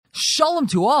Shalom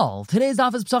to all. Today's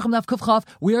daf is Pesachim daf Kuf Chaf.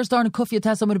 We are starting Kuf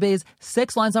Yates Amud Beis,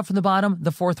 6 lines up from the bottom, the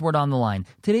 4th word on the line.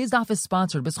 Today's daf is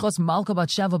sponsored B'schos Malka Bat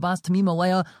Sheva Bas Tamim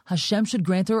Aleya. Hashem should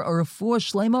grant her a refuah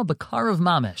shlema b'kar of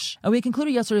mamish. And we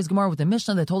concluded yesterday's Gemara with the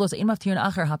Mishnah that told us Ein Maftirin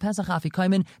Acher HaPesach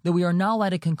Afikaimin, that we are not allowed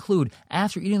to conclude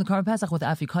after eating the Karban Pesach with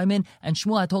Afikaimin. And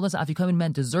Shmuel had told us Afikaimin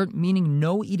meant dessert, meaning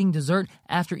no eating dessert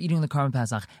after eating the Karban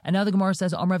Pesach. And now the Gemara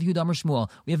says Amar Rav Yehuda Amar Shmuel.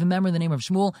 We have a member in the name of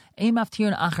Shmuel. Ein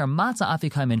Maftirin Acher Matzah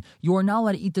Afikaimin. You are not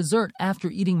allowed to eat dessert after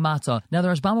eating matzah. Now the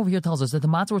Rashbam over here tells us that the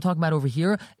matzah we're talking about over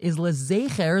here is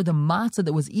lezecher, the matzah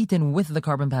that was eaten with the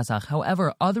Karban Pesach.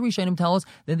 However, other Rishonim tell us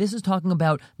that this is talking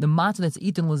about the matzah that's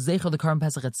eaten lezecher, the Karban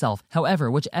Pesach itself. However,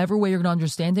 whichever way you're going to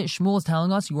understand it, Shmuel is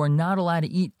telling us you are not allowed to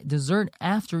eat dessert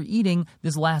after eating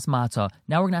this last matzah.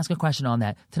 Now we're going to ask a question on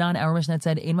that. Tanan, our Mishnah had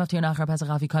said, Ein maftir achar Pesach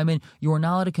afikaimin, you are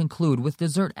not allowed to conclude with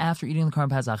dessert after eating the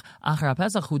Karban Pesach. Achar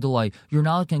Pesach hu delay, you're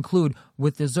not allowed to conclude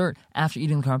with dessert after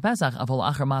eating the Karban Pesach.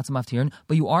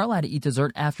 But you are allowed to eat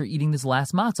dessert after eating this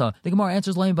last matzah. The Gemara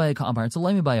answers, Lemi baya ka'amar. It's a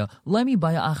lemi baya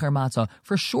achar matzah.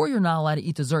 For sure you're not allowed to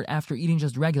eat dessert after eating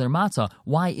just regular matzah.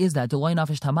 Why is that? Delay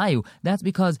nafish tamayu. That's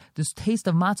because this taste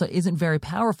of matzah isn't very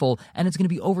powerful, and it's going to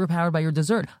be overpowered by your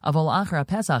dessert. Aval achar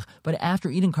pesach. But after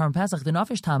eating Karban Pesach, the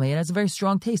nafish tamay, it has a very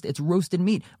strong taste. It's roasted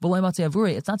meat. V'lei matzah avure.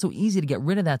 It's not so easy to get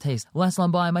rid of that taste. Less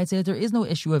lamba, I might say that there is no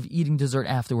issue of eating dessert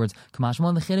afterwards.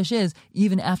 Kamashmal, the chiddush is,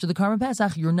 even after the Karban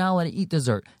Pesach, you're not allowed to eat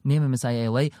dessert.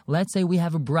 Let's say we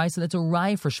have a brisa that's a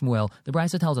raya for Shmuel. The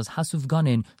brisa tells us hasuf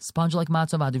ganin, sponge like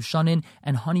matzah, v'aduv shanin,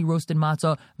 and honey roasted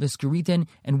matzah, v'skeritin,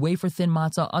 and wafer thin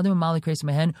matzah. Adam malik kreis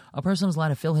mehen. A person is allowed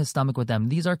to fill his stomach with them.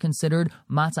 These are considered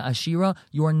matzah ashira.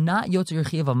 You are not yotzer your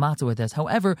chiyuv of matzah with this.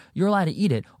 However, you're allowed to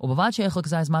eat it.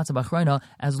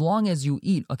 As long as you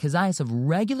eat a kazayas of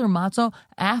regular matzah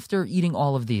after eating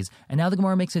all of these. And now the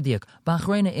Gemara makes a diak.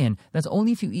 B'achreina in. That's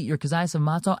only if you eat your kazayas of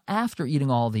matzah after eating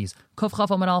all of these. Kuf chaf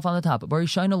amad alef on the top.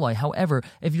 However,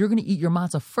 if you're going to eat your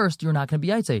matzah first, you're not going to be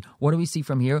yaitse. What do we see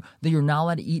from here? That you're not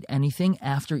allowed to eat anything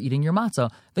after eating your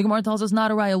matzah. The Gemara tells us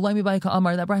not a raya. Lemi baya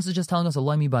ka'amar. That brisa is just telling us a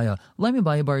lemi baya. Lemi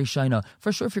baya barishaina.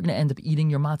 For sure, if you're going to end up eating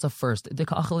your matzah first,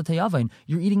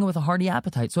 you're eating it with a hearty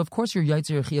appetite. So of course you're yaitse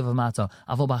your chiyav of matzah.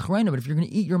 But if you're going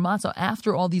to eat your matzah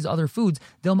after all these other foods,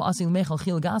 perhaps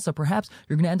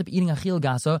you're going to end up eating a chil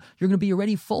gasa. You're going to be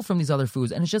already full from these other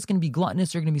foods, and it's just going to be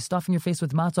gluttonous. You're going to be stuffing your face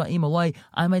with matzah.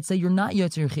 I might say you're not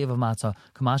yotzer your chiyav of matzah.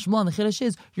 Kamash Shmuel, and the chiddush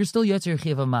is you're still yotzer your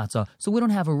chiyav of matzah. So we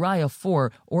don't have a raya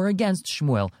for or against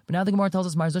Shmuel. But now the Gemara tells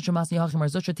us Mar Zutra Masni Hachim. Mar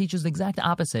Zutra teaches the exact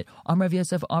opposite. Amar Rav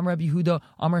Yosef, Amar Rabbi Yehuda,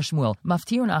 Amar Shmuel.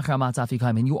 Maftir and achra matzah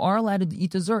afikaimin. You are allowed to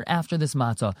eat dessert after this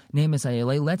matzah. Name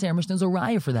Misayele. Let's say our Mishnah is a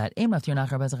raya for that. Maftir and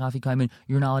achra pesach afikaimin.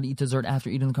 You're not allowed to eat dessert after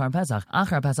eating the Karban Pesach.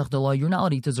 Achra pesach delo. You're not allowed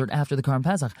to eat dessert after the Karban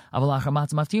Pesach. Aval achra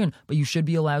matzah maftirin. But you should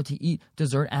be allowed to eat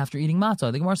dessert after eating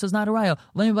matzah. The Gemara says not a raya.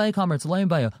 Lemi baya kamer. It's lemi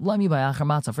baya. Lemi baya achra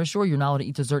matzah. For sure, you're not allowed to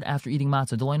eat dessert after eating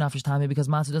matzah. Deloi nafish tame, because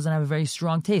matzah doesn't have a very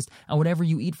strong taste, and whatever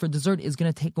you eat for dessert is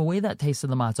going to take away that taste of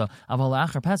the matzah. Aval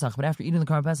achra pesach. But after eating the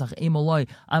Karban Pesach, emoloi,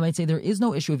 I might say there is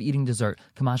no issue of eating dessert.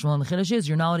 Kamashmal and the chiddush is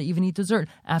you're not allowed to even eat dessert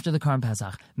after the Karban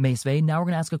Pesach. Meisvei. Now we're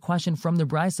going to ask a question from the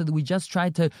brisa that we just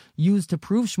tried to use to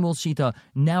prove Shmuel's shita.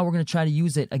 Now we're going to try to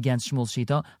use it against Shmuel's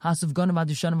shita. Hasuf ganav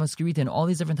adushan vaskeritin. All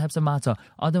these different types of matzah.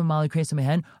 Adam malik kreis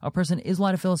mehen. A person is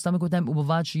allowed to fill his stomach with them.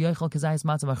 Ubavad sheyechal kazayis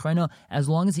matzah v'achreina. As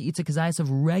long as he eats a kazayis of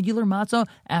regular matzah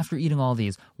after eating all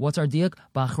these. What's our diak?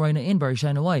 B'achreina in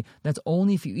barishayin loy. That's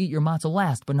only if you eat your matzah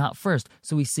last, but not first.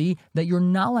 So we see that you're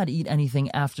not allowed to eat anything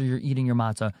after you're eating your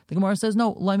matzah. The Gemara says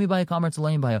no. Lemi baya kamer. It's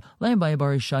lemi baya. Lemi baya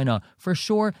barishaina. For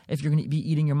sure, if you're going to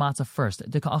be eating your matzah first,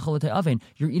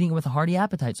 you're eating it with a hearty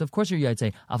appetite. So of course you're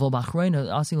yaitse.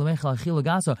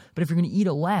 But if you're going to eat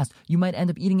it last, you might end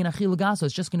up eating an achil gasa.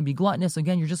 It's just going to be gluttonous.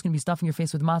 Again, you're just going to be stuffing your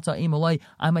face with matzah.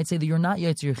 I might say that you're not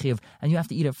yaitse your chiv, and you have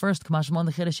to eat it first. Kamashman,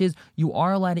 the chiddush is you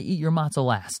are allowed to eat your matzah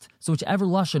last. So whichever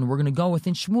lashon we're going to go with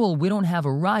in Shmuel, we don't have a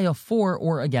raya for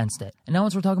or against it. And now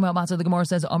once we're talking about matzah, the Gemara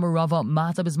says Amar Rava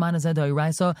matzah bisman azed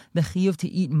ha'iraisa. The chiv to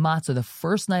eat matzah the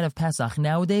first night of Pesach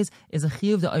nowadays is a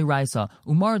chiv the ha'iraisa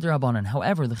umar derabanan.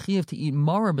 However, the chiv to eat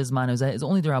marar bisman azed is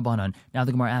only derabanan. Now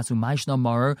the Gemara asks umayshna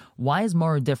marar. Why is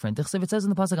marar different? It says in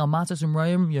the pasuk al matzah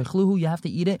sumrayim yechluhu. You have to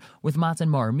eat it with matzah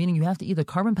and marar, meaning you have to eat the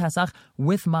Karban Pesach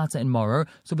with matzah and marar.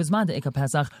 So bisman de eka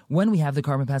Pesach, when we have the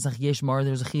Karban Pesach yesh marar,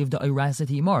 there's a chiv the ha'iraisa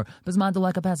to eat mar. Bisman de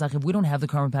leka Pesach, if we don't have the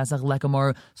Karban Pesach leka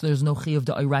mar, so there's no chiv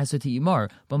the ha'iraisa to eat mar.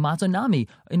 But matzah nami,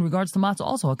 in regards to matzah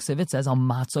also, it says al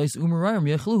matzah is umarayim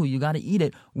yechluhu. You got to eat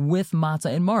it with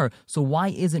matzah and mar. So why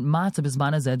isn't matzah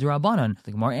bisman azed derabanan?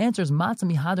 The Gemara answers matzah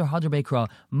mihadar hadar beikra.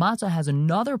 Matzah has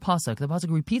another pasuk. The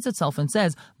pasuk repeats itself and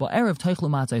says, "Ba'erev teichlu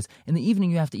matzahs." In the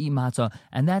evening you have to eat matzah,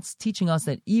 and that's teaching us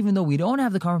that even though we don't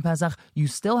have the Karban Pesach, Pesach, you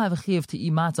still have a chiyuv to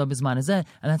eat matzah bisman hazeh,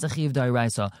 and that's a chiyuv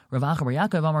d'oraisa. Rav Acha bar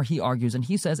Yaakov Amar, he argues, and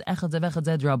he says, echad zeh vechad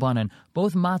zeh d'Rabbanan.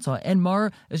 Both matzah and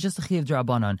mar is just a chiyuv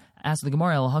d'Rabbanan. As the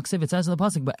Gemara, it says in the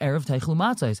pasuk, but erev teichlu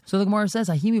matzos. So the Gemara says,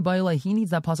 Hahimi ba'ilai, he needs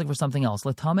that pasuk for something else.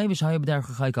 If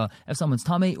someone's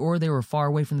tamei or they were far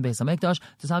away from the Beis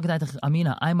Hamikdash,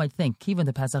 Amina, I might think, Kivan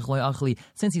the Pesach loy achli,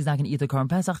 since he's not going to eat the Karm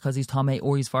Pesach because he's tamei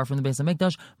or he's far from the Beis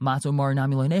Hamikdash, matzah mar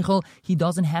nami loy nechol, he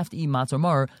doesn't have to eat matzah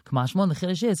mar. Kamashmon, the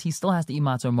chiddush is he still has to eat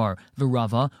matzah mar.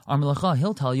 V'Rava, Amalacha,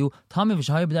 he'll tell you, tamei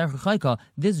v'shayah b'derech chayka,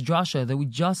 this drasha that we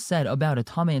just said about a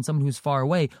tamei and someone who's far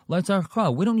away, we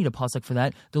don't need a pasuk for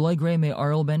that.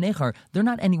 They're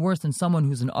not any worse than someone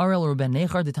who's an Arel or Ben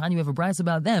Nechar. The time you have a brayso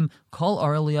about them, call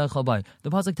Arel Yachalbai. The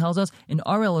pasuk tells us an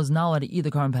Arel is not allowed to eat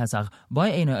the Karm Pesach.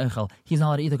 By Eina Echel, he's not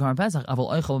allowed to eat the Karm Pesach.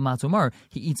 Aval Echel Matzomar,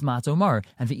 he eats Matzomar.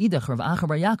 And V'idach Rav Acha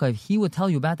bar Yaakov, he would tell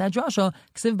you about that drasha.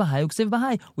 Ksiv Bahai, Ksiv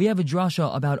Bahai. We have a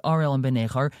drasha about Arel and Ben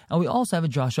Nechar, and we also have a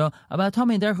drasha about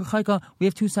Tamei and Derech Chayka. We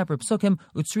have two separate psukim,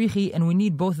 Utsrichi, and we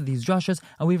need both of these drashas.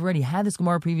 And we've already had this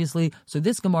Gemara previously, so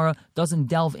this Gemara doesn't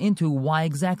delve into why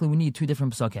exactly we need two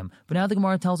different psukim. But now the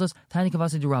Gemara tells us, Tani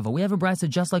Kavasi de Rava. We have a brayso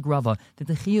just like Rava, that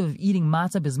the chiyuv of eating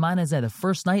matzah bisman hazeh, the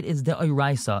first night, is the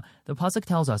oiraisa. The pasuk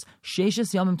tells us,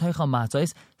 Sheishes yamim teichal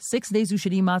matzos, 6 days you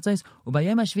should eat matzos,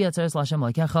 ubayom hashvi atzeres l'Hashem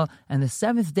l'kecha, and the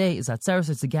 7th day is atzeres,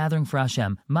 it's a gathering for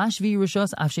Hashem. Mashvi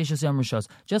rishos af sheishes yam rishos.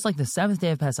 Just like the 7th day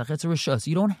of Pesach, it's a rishos.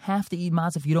 You don't have to eat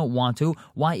matzah if you don't want to.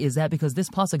 Why is that? Because this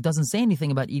pasuk doesn't say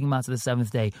anything about eating matzah the 7th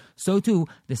day. So too,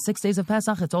 the 6 days of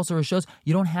Pesach, it's also rishos.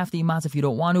 You don't have to eat matzah if you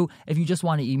don't want to. If you just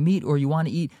want to eat meat or you want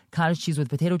to eat cottage cheese with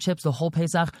potato chips the whole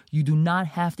Pesach, you do not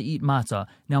have to eat matzah.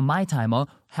 Now, my timer,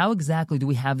 how exactly do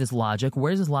we have this logic?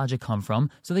 Where does this logic come from?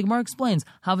 So the Gemara explains,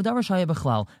 Havadavar Shaya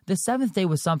B'chlal, the 7th day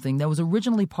was something that was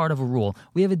originally part of a rule.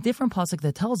 We have a different pasuk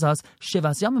that tells us,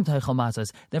 Shivas Yamim Teichel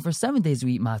Matzos, that for 7 days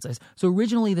we eat matzahs. So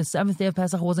originally the 7th day of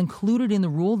Pesach was included in the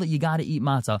rule that you got to eat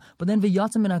matzah. But then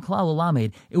V'yatzim min HaKlal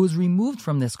Olamed, it was removed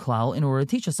from this klal in order to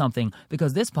teach us something,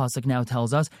 because this pasuk now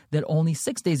tells us that only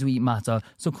 6 days we eat matzah.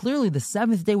 So clearly the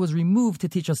 7th day was removed to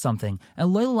teach us something.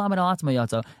 And Lo Lamed Al Atzma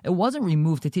Yatza, it wasn't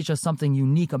removed to teach us something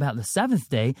unique about the 7th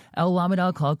day. El Lamed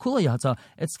Al Klal Kula Yatza,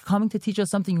 it's coming to teach us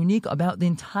something unique about the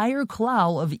entire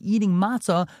klal of eating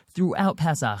matzah throughout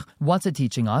Pesach. What's it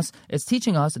teaching us? It's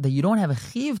teaching us that you don't have a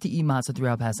chiyuv to eat matzah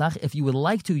throughout Pesach. If you would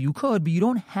like to, you could, but you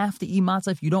don't have to eat matzah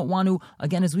if you don't want to.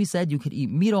 Again, as we said, you could eat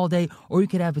meat all day, or you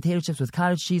could have potato chips with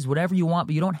cottage cheese, whatever you want,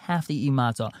 but you don't have to eat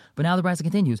matzah. But now the brayso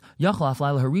continues. Yachal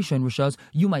aflayla harisha and rishos.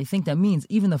 You might think that means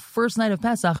even the first night of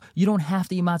Pesach, you don't have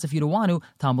to eat matzah if you don't want to.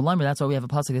 Talmud Lamer, that's why we have a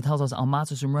pasuk that tells us al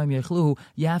matzah shemroim yechluhu.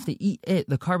 You have to eat it,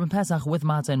 the carbon Pesach, with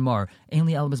matzah and mar.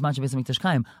 Ainli el bezman shebeis hamikdash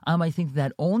kaim. I might think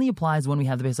that only applies when we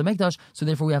have the Beis Hamikdash, so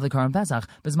therefore we have the carbon Pesach.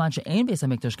 Bezman she'ein Beis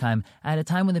Hamikdash kaim. At a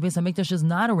time when the Beis Hamikdash is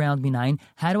not around minayin,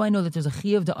 how do I know that there's a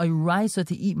chiyuv de oiraisa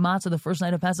to eat matzah the first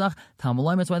night of Pesach? Talmud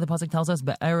Lamer, that's why the pasuk tells us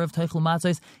be'erev teichlu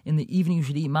matzos. In the evening you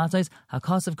should eat matzos.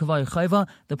 Hakasav kavay chayva.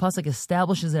 The pasuk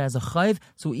establishes it as a chayv.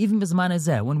 So even bezman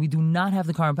hazeh, when we do not have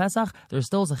the carbon Pesach, there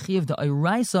still is a chiyuv de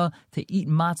oiraisa to eat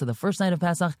matzah the first night of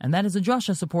Pesach, and that is a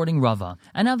drasha supporting Rava.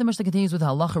 And now the Mishnah continues with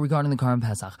halacha regarding the Karm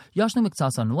Pesach. Yashnu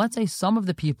Miksasan, let's say some of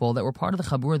the people that were part of the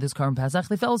Chabur this Karm Pesach,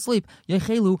 they fell asleep.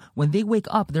 Yechelu, when they wake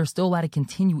up, they're still allowed to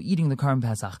continue eating the Karm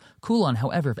Pesach. Kulon,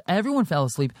 however, if everyone fell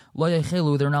asleep, lo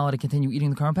yechelu, they're not allowed to continue eating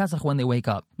the Karm Pesach when they wake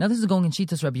up. Now this is going in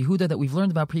Shitas Rabbi Yehuda that we've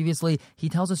learned about previously. He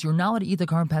tells us you're not allowed to eat the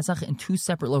Karm Pesach in two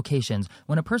separate locations.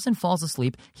 When a person falls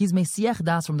asleep, he's mesiach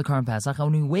das from the Karm Pesach,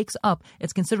 and when he wakes up,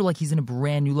 it's considered like he's in a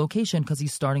brand new location because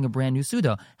he's starting a brand new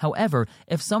Suda. However,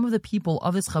 if some of the people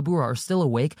of this Chabura are still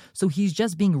awake, so he's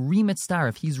just being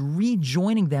remitzdarif, he's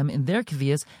rejoining them in their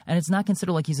kaviyas, and it's not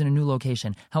considered like he's in a new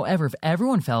location. However, if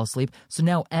everyone fell asleep, so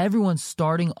now everyone's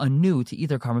starting anew to eat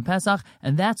their Karm Pesach,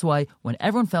 and that's why when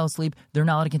everyone fell asleep, they're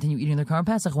not allowed to continue eating their Karm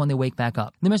Pesach when they wake back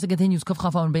up. The Mishnah continues, Kuf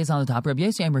Chaf on base on the top. Rabbi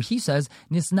Yossi, he says,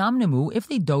 Nisnam Nemu, if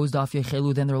they dozed off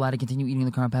Yechelu, then they're allowed to continue eating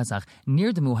the Karm Pesach.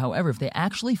 Near Demu, however, if they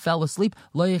actually fell asleep,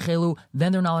 Lo Yechelu,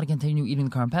 then they're not allowed to continue eating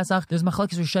the Karm Pesach. There's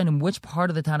machlokes rishonim which part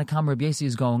of the Tanakam Rabbi Yossi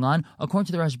is going on. According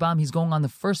to the Rashbam, he's going on the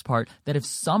first part, that if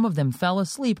some of them fell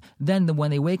asleep, then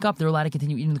when they wake up, they're allowed to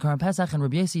continue eating the Karm Pesach. And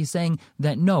Rabbi Yossi is saying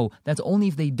that no, that's only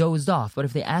if they dozed off. But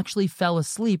if they actually fell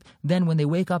asleep, then when they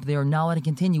wake up, they are not allowed to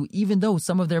continue, even though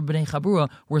some of their Bnei Chabura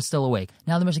were still awake.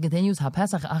 Now the Mishnah continues,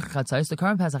 HaPesach Ach Chatzos, the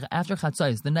Karm Pesach after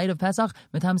Chatzos, the night of Pesach,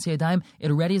 Metam Siyadayim,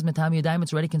 it already is Metam Yadayim,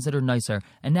 it's already considered nicer.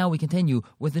 And now we continue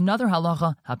with another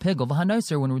halacha, HaPigel,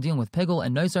 V'HaNicer, when we're dealing with Pigel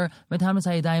and Nicer, Metam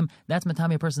Siyadayim, that's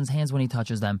Metam a person's hands when he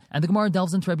touches them. And the Gemara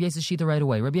delves into Rabbi Yossi's shita right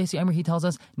away. Rabbi Yossi Emer, he tells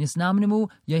us, Nisnam Nemu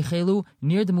Yechelu,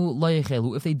 Nirdemu lo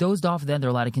yechelu. If they dozed off, then they're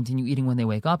allowed to continue eating when they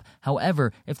wake up.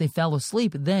 However, if they fell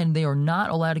asleep, then they are not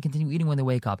allowed to continue eating when they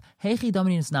wake up. Heichi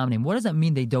damini nisnamnim. What does that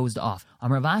mean they dozed off?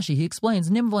 Amar Vashi, he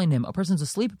explains, nim v'lei nim. A person's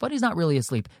asleep, but he's not really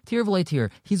asleep. Tir v'lei tir.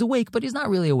 He's awake, but he's not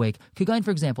really awake. Kigain,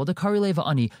 for example, the kari leva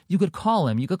ani. You could call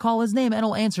him. You could call his name and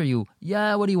he'll answer you.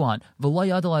 Yeah, what do you want? V'lo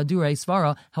yadal adurei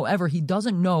svara. However, he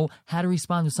doesn't know how to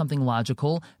respond to something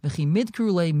logical. V'chi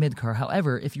midkar le midkar.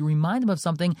 However, if you remind him of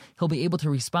something, he'll be able to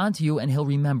respond to you and he'll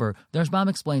remember. The Rashbam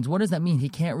explains, what does that mean? He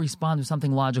can't respond to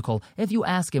something logical. If you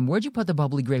ask him, where'd you put the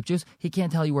bubbly grape juice? He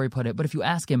can't tell you where he put it. But if you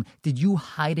ask him, did you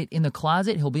hide it in the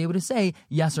closet? He'll be able to say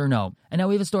yes or no. And now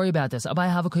we have a story about this.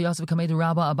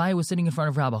 Abai was sitting in front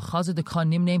of Rabba. Chazid the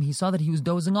Khan Nimname, he saw that he was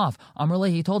dozing off. Amrle,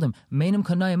 he told him, Mainim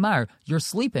Kanayamar, you're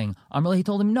sleeping. Amrle, he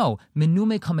told him, no.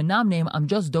 Menume Kamanamname, I'm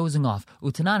just dozing off.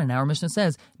 Utanan, and our Mishnah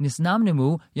says,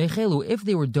 Nisnamnemu Yechelu, if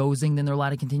they were dozing, then they're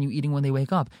allowed to continue eating when they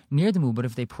wake up. Nirdemu, but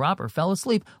if they proper fell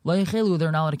asleep, Lo Yechelu,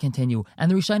 they're not allowed to continue.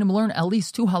 And the Rishonim learn at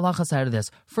least two halachas out of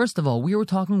this. First of all, we were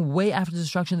talking way after the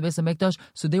destruction of the Beis HaMikdash,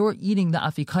 so they were eating the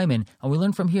afikaimen. And we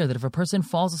learn from here that if a person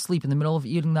falls asleep in the middle of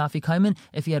eating the afikaimen,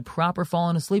 if he had proper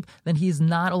fallen asleep, then he is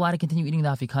not allowed to continue eating the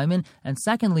afikaimen. And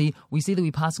secondly, we see that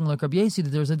we pass like Rabbi Yesu that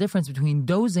there's a difference between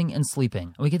dozing and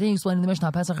sleeping. And we continue explaining the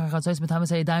Mishnah, Pesach Chatzos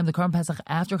Metames Hayadayim, the Karm Pesach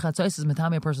after Chatzos is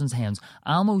Metame a person's hands.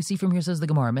 Alma, we see from here, says the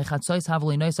Gemara, Me Chatzos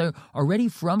Havli Noiser, already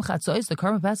from Chatzos, the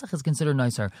Karm Pesach is considered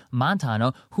Noiser.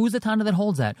 Montana, who's the Tana that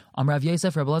holds that? Rav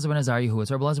Yosef, Rabbi Elazar ben Azariah, who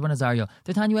is Rabbi Elazar ben Azariah.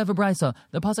 The Tanya, you have a brisa.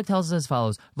 The pasuk tells us as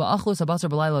follows: Va'achlus habasar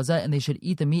b'layla zeh, and they should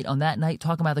eat the meat on that night.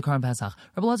 Talking about the Karm Pesach.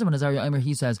 Rabbi Elazar ben Azariah,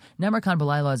 he says, Nemar kan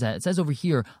b'layla zeh. It says over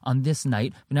here on this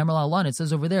night. V'nemar la'alon. It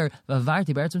says over there,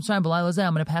 V'varti b'eretz Mitzrayim b'layla zeh.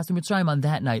 I'm going to pass through Mitzrayim on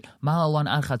that night. Ma'alon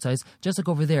ad chatzos. Just like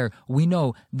over there, we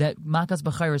know that Makas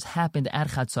b'chayros happened at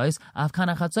chatzos.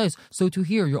 Avkan chatzos. So to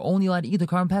here, you're only allowed to eat the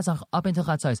Karm Pesach up until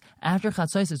chatzos. After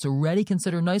chatzos, it's already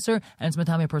considered nicer, and it's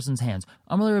metame a person's hands.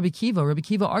 Amalei Rabbi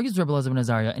Kiva argues with Rabbi Elazar ben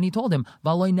Azariah, and he told him,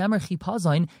 V'aloi nemer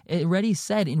chipazayin. It already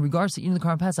said in regards to eating the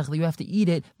Karm Pesach that you have to eat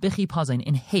it b'chipazayin,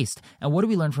 in haste. And what do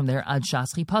we learn from there? Ad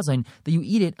shas chipazayin, that you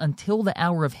eat it until the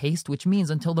hour of haste, which means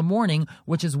until the morning,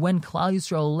 which is when Klal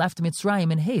Yisrael left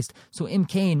Mitzrayim in haste. So im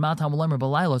kain matam lemer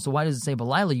b'layla. So why does it say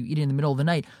b'layla? You eat it in the middle of the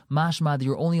night. Mashma, that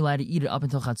you're only allowed to eat it up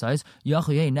until chatzos.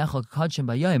 Yachuyei nechal kachim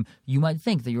b'yayim. You might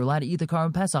think that you're allowed to eat the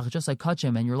Karm Pesach just like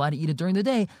kachim, and you're allowed to eat it during the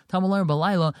day. Tam lemer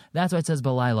b'layla. That's why it says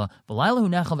b'layla. B'layla hu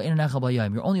nechal v'ein nechal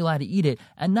b'yayim. You're only allowed to eat it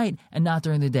at night and not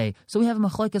during the day. So we have a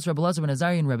machlekes Rabbi Elazar ben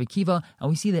Azariah and Rabbi Kiva, and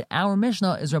we see that our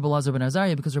Mishnah is Rabbi Elazar ben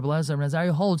Azariah because Rabbi Elazar ben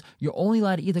Azariah holds you're only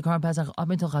allowed to eat the Karm Pesach up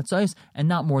until chatzos and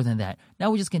not more than that.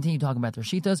 Now we just continue talking about the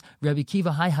Rashitas. Rabbi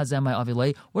Kiva, hi hazeh my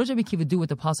avilei. What does Rabbi Kiva do with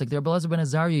the pasuk that Rabbi Elazar ben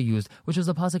Azariah used, which was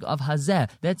the pasuk of hazeh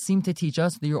that seemed to teach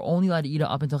us that you're only allowed to eat it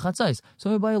up until chatzos? So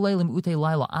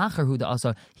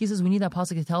he says we need that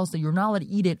pasuk to tell us that you're not allowed to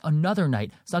eat it another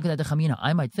night.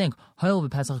 I might think,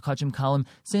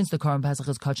 since the Karm Pesach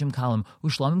is kachim kalim,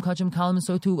 ushlamim kachim kalim,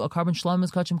 so too a carbon shlamim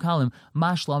is kachim kalim.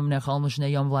 Mashlamim nechal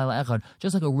l'shnei yom v'layla echad.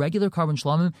 Just like a regular carbon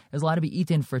shlamim is allowed to be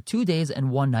eaten for 2 days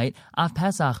and 1 night. Av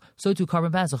Pesach, so too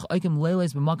carbon Pesach. Oikim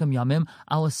leiles b'makam yamim.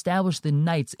 I'll establish the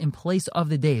nights in place of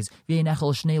the days. V'yei nechal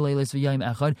l'shnei leiles v'yayim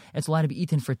echad. It's allowed to be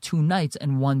eaten for 2 nights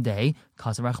and 1 day.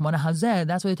 Kasav rachmana hazeh.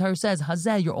 That's what the Torah says.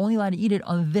 Hazeh, you're only allowed to eat it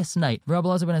on this night. Rabbi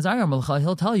Elazar ben Azariah,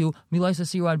 he'll tell you, milaisa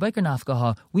siru ad biker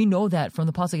nafkaha. We know that from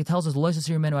the pasuk it tells us loisa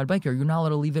siru menu ad biker. You're not allowed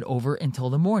to leave it over until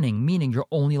the morning, meaning you're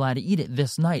only allowed to eat it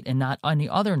this night and not any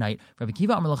other night. Rabbi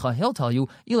Kiva Amar, he'll tell you,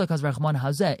 ilakas rachman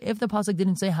hazeh. If the pasuk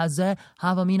didn't say hazeh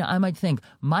havamina, I might think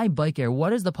my biker.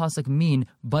 What does the pasuk mean?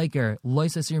 Biker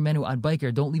loisa siru menu ad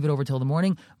biker. Don't leave it over till the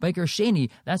morning. Biker sheni.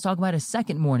 That's talking about a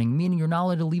second morning, meaning you're not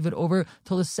allowed to leave it over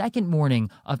till the second morning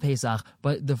of Pesach,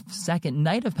 but the second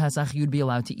night of Pesach you'd be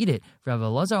allowed to eat it. Rabbi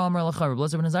Elazar Amar Lacha, Rabbi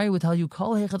Elazar ben Azariah would tell you,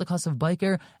 Kol heichad of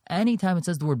biker. Anytime it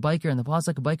says the word biker in the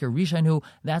pasuk, biker rishanu,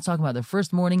 that's talking about the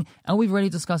first morning, and we've already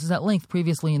discussed this at length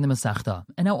previously in the Masechta.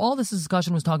 And now all this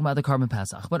discussion was talking about the Karban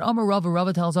Pesach, but Amar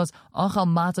Rava tells us, Achal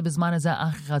matzah bizman hazeh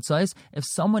achar chatzos. If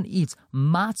someone eats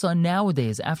matzah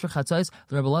nowadays after chatzos,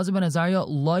 the Rabbi Elazar ben Azariah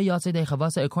lo yatzei de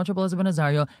chavasa. According to Rabbi Elazar ben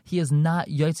Azariah, he is not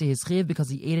yatzei his chiv because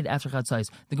he ate it after chatzos.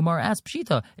 The Gemara asks,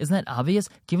 Pshita, isn't that obvious?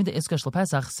 Given the Iska Shel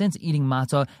Pesach, since eating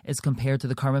matzah is compared to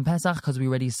the Karban Pesach, because we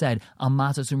already said, Al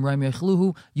matzah sumraim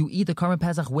yechluhu, you eat the Karban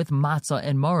Pesach with matzah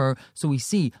and maror, so we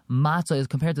see matzah is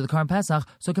compared to the Karban Pesach,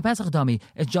 so Pesach dami,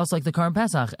 it's just like the Karban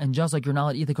Pesach, and just like you're not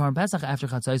allowed to eat the Karban Pesach after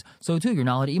chatzos, so too you're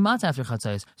not allowed to eat matzah after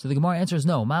chatzos. So the Gemara answers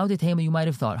no. Ma'odetema, you might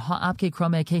have thought, ha'apke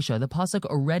krame kesha, the pasuk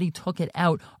already took it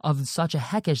out of such a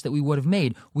hekesh that we would have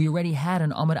made. We already had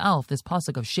an Amud Alf, this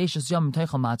pasuk of sheishas yom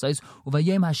teichel matzos,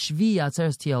 uvayem hashvi Shvi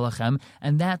Atzeres Tialachem,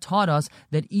 and that taught us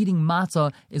that eating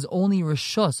matzah is only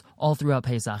rishus all throughout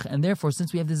Pesach. And therefore,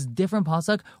 since we have this different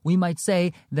pasuk, we might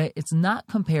say that it's not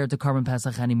compared to Karban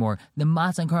Pesach anymore. The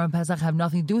matzah and Karban Pesach have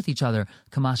nothing to do with each other.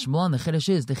 Kamash Shmuel, the Chiddush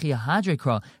is the Chia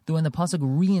Hadrikra, that when the pasuk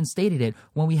reinstated it,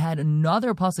 when we had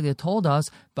another pasuk that told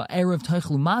us, but Erev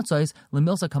Teichlu Matzos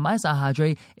Lemilsa Kamaisa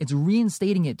Hadre, it's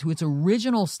reinstating it to its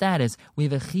original status. We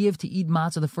have a chiyuv to eat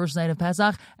matzah the first night of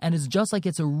Pesach, and it's just like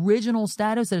its original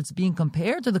status that it's being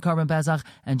compared to the Karban Pesach,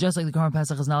 and just like the Karban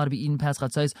Pesach is not allowed to be eaten past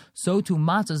Chatzos, so too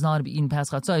matzah is not allowed to be eaten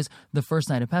past Chatzos the first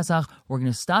night of Pesach. We're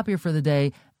going to stop here for the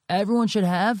day. Everyone should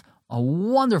have a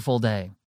wonderful day.